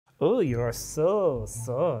Oh, you're so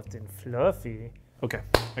soft and fluffy. Okay,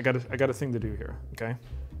 I got a thing to do here, okay?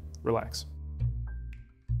 Relax.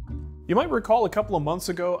 You might recall a couple of months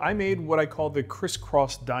ago, I made what I call the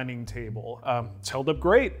Criss-Cross dining table. It's held up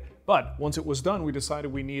great, but once it was done, we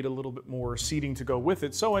decided we need a little bit more seating to go with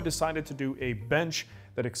it, so I decided to do a bench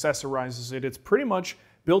that accessorizes it. It's pretty much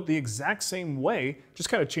built the exact same way, just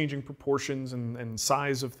kind of changing proportions and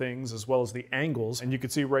size of things as well as the angles. And you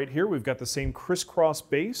can see right here, we've got the same crisscross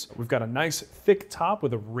base. We've got a nice thick top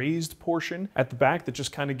with a raised portion at the back that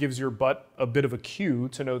just kind of gives your butt a bit of a cue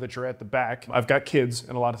to know that you're at the back. I've got kids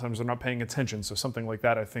and a lot of times they're not paying attention, so something like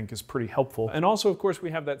that I think is pretty helpful. And also, of course,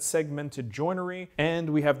 we have that segmented joinery and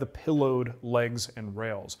we have the pillowed legs and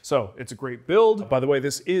rails. So it's a great build. By the way,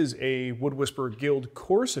 this is a Wood Whisperer Guild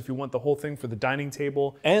course. If you want the whole thing for the dining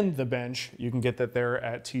table and the bench, you can get that there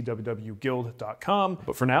at twwguild.com.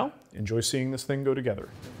 But for now, enjoy seeing this thing go together.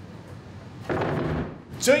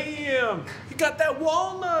 Damn! You got that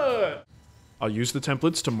walnut! I'll use the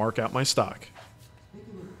templates to mark out my stock.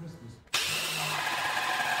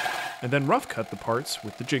 And then rough cut the parts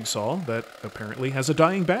with the jigsaw that apparently has a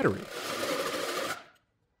dying battery.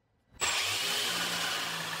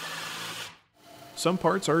 Some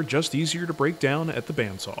parts are just easier to break down at the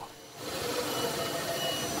bandsaw.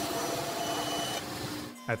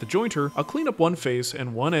 At the jointer, I'll clean up one face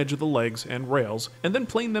and one edge of the legs and rails, and then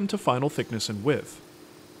plane them to final thickness and width.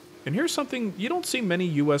 And here's something you don't see many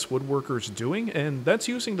US woodworkers doing, and that's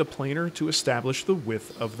using the planer to establish the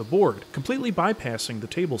width of the board, completely bypassing the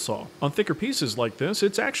table saw. On thicker pieces like this,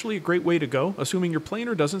 it's actually a great way to go, assuming your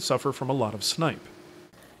planer doesn't suffer from a lot of snipe.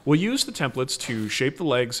 We'll use the templates to shape the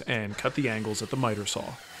legs and cut the angles at the miter saw.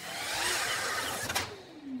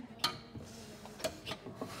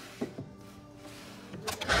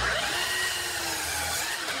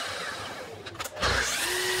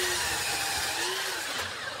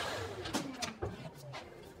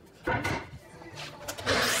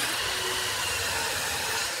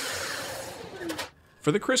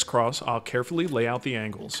 For the crisscross, I'll carefully lay out the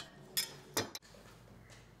angles.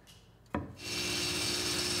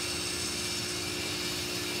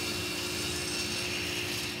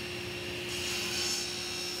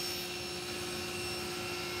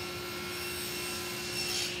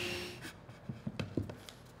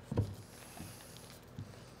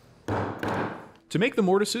 To make the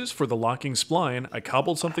mortises for the locking spline, I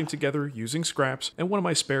cobbled something together using scraps and one of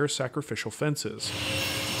my spare sacrificial fences.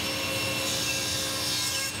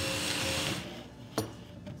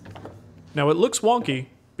 Now it looks wonky,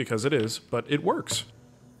 because it is, but it works.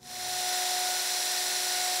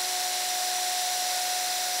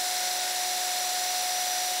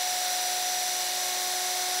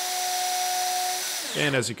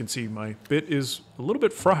 And as you can see, my bit is a little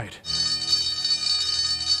bit fried.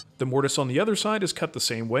 The mortise on the other side is cut the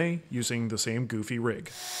same way, using the same goofy rig.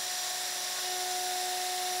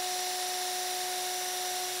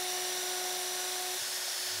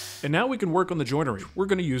 And now we can work on the joinery. We're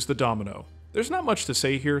going to use the domino. There's not much to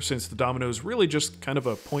say here since the domino is really just kind of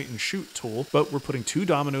a point and shoot tool, but we're putting 2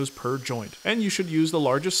 dominoes per joint. And you should use the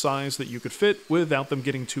largest size that you could fit without them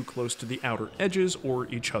getting too close to the outer edges or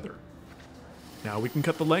each other. Now we can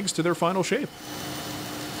cut the legs to their final shape.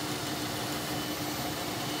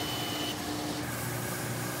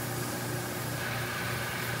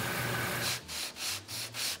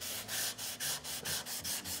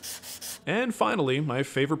 And finally, my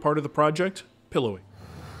favorite part of the project, pillowing.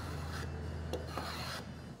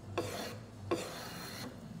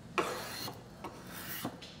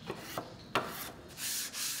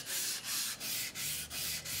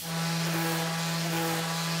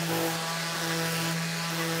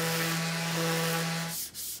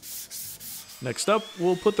 Next up,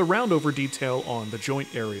 we'll put the roundover detail on the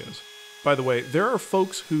joint areas. By the way, there are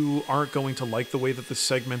folks who aren't going to like the way that this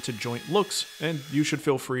segmented joint looks, and you should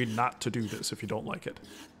feel free not to do this if you don't like it.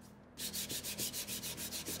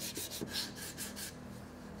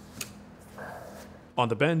 On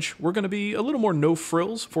the bench, we're going to be a little more no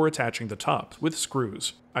frills for attaching the top with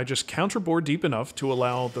screws. I just counterbore deep enough to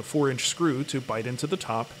allow the 4-inch screw to bite into the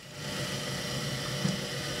top.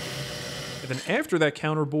 And then after that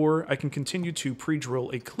counterbore, I can continue to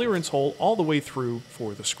pre-drill a clearance hole all the way through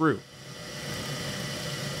for the screw.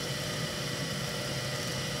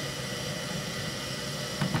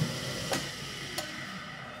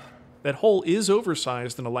 That hole is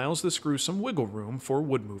oversized and allows the screw some wiggle room for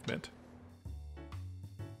wood movement.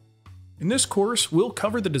 In this course, we'll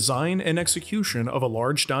cover the design and execution of a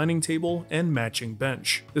large dining table and matching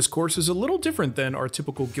bench. This course is a little different than our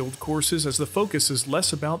typical guild courses as the focus is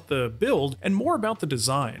less about the build and more about the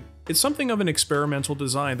design. It's something of an experimental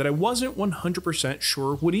design that I wasn't 100%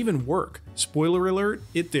 sure would even work. Spoiler alert,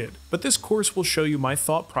 it did. But this course will show you my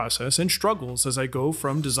thought process and struggles as I go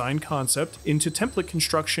from design concept into template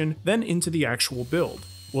construction, then into the actual build.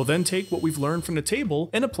 We'll then take what we've learned from the table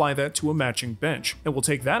and apply that to a matching bench, and we'll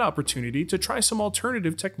take that opportunity to try some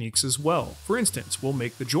alternative techniques as well. For instance, we'll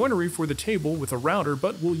make the joinery for the table with a router,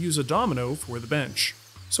 but we'll use a domino for the bench.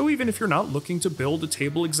 So even if you're not looking to build a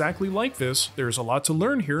table exactly like this, there's a lot to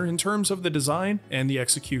learn here in terms of the design and the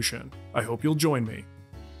execution. I hope you'll join me.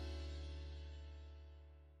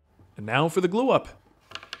 And now for the glue up.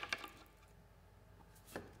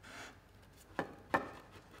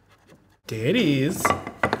 There it is.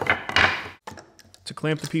 To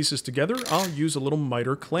clamp the pieces together, I'll use a little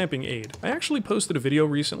miter clamping aid. I actually posted a video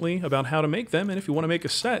recently about how to make them, and if you want to make a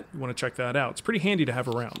set, you want to check that out. It's pretty handy to have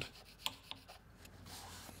around.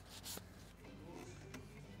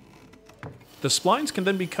 The splines can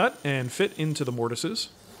then be cut and fit into the mortises.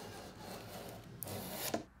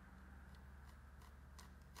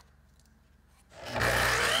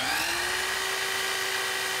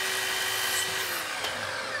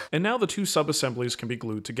 And now the two sub-assemblies can be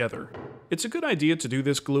glued together. It's a good idea to do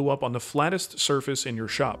this glue up on the flattest surface in your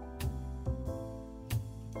shop.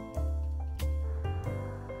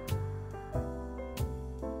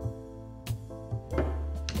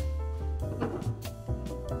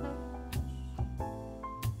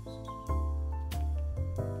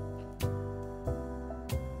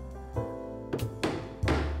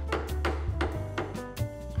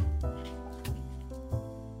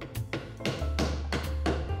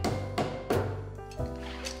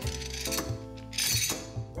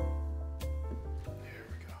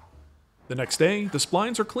 The next day, the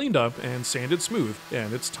splines are cleaned up and sanded smooth,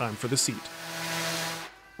 and it's time for the seat.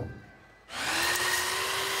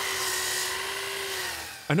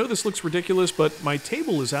 I know this looks ridiculous, but my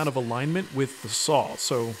table is out of alignment with the saw,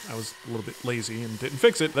 so I was a little bit lazy and didn't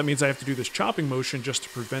fix it. That means I have to do this chopping motion just to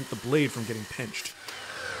prevent the blade from getting pinched.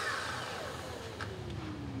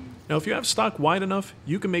 Now, if you have stock wide enough,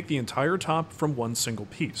 you can make the entire top from one single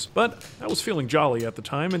piece. But I was feeling jolly at the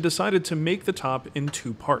time and decided to make the top in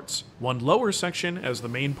two parts. One lower section as the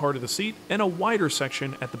main part of the seat, and a wider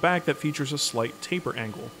section at the back that features a slight taper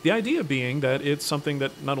angle. The idea being that it's something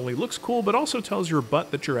that not only looks cool, but also tells your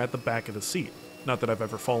butt that you're at the back of the seat. Not that I've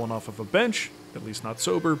ever fallen off of a bench, at least not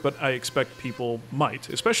sober, but I expect people might,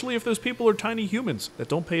 especially if those people are tiny humans that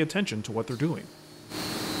don't pay attention to what they're doing.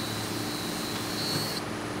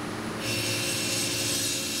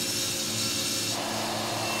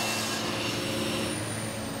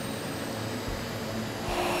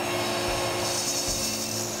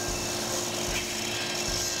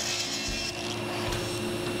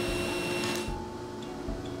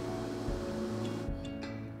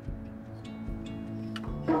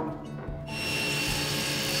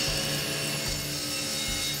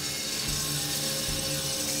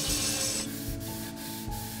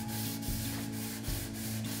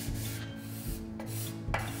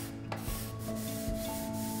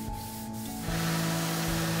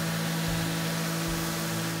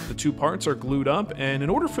 The two parts are glued up, and in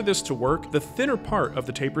order for this to work, the thinner part of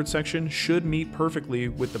the tapered section should meet perfectly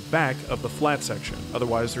with the back of the flat section.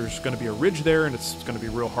 Otherwise, there's going to be a ridge there, and it's going to be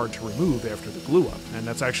real hard to remove after the glue up. And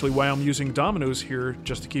that's actually why I'm using dominoes here,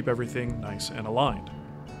 just to keep everything nice and aligned.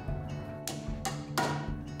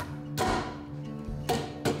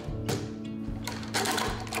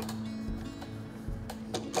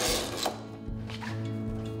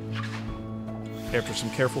 After some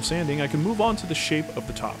careful sanding, I can move on to the shape of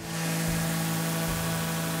the top.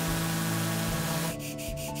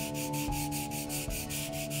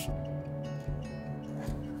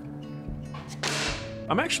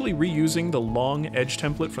 I'm actually reusing the long edge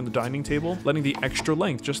template from the dining table, letting the extra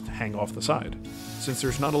length just hang off the side. Since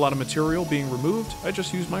there's not a lot of material being removed, I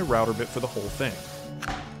just use my router bit for the whole thing.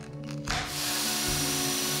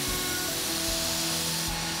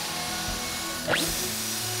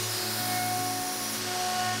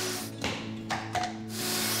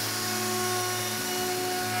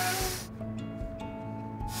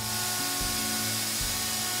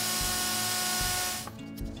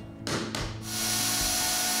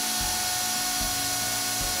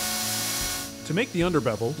 To make the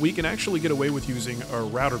underbevel, we can actually get away with using a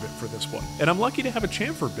router bit for this one. And I'm lucky to have a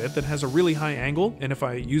chamfer bit that has a really high angle, and if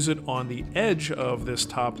I use it on the edge of this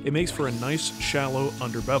top, it makes for a nice shallow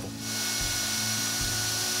underbevel.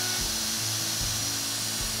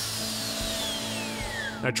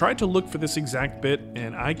 I tried to look for this exact bit,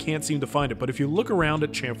 and I can't seem to find it, but if you look around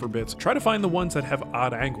at chamfer bits, try to find the ones that have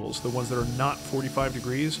odd angles, the ones that are not 45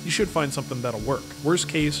 degrees, you should find something that'll work. Worst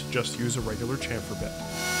case, just use a regular chamfer bit.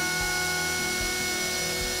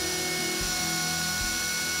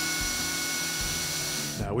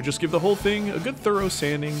 Now we just give the whole thing a good thorough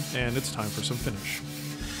sanding, and it's time for some finish.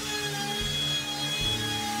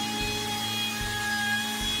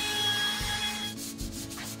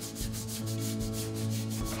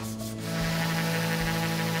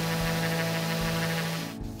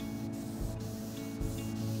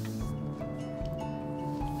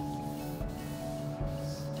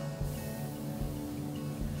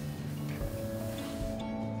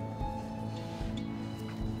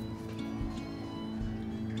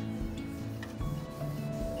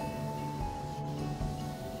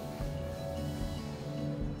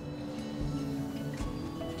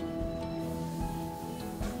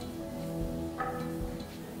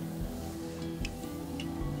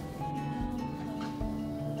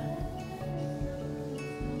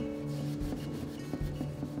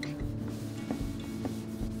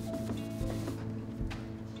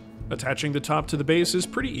 Attaching the top to the base is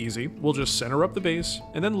pretty easy. We'll just center up the base,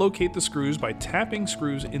 and then locate the screws by tapping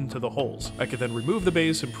screws into the holes. I can then remove the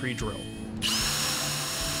base and pre-drill.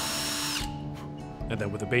 And then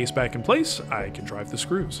with the base back in place, I can drive the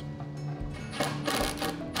screws.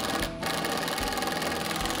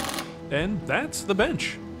 And that's the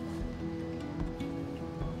bench.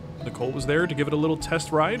 Nicole was there to give it a little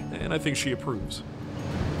test ride, and I think she approves.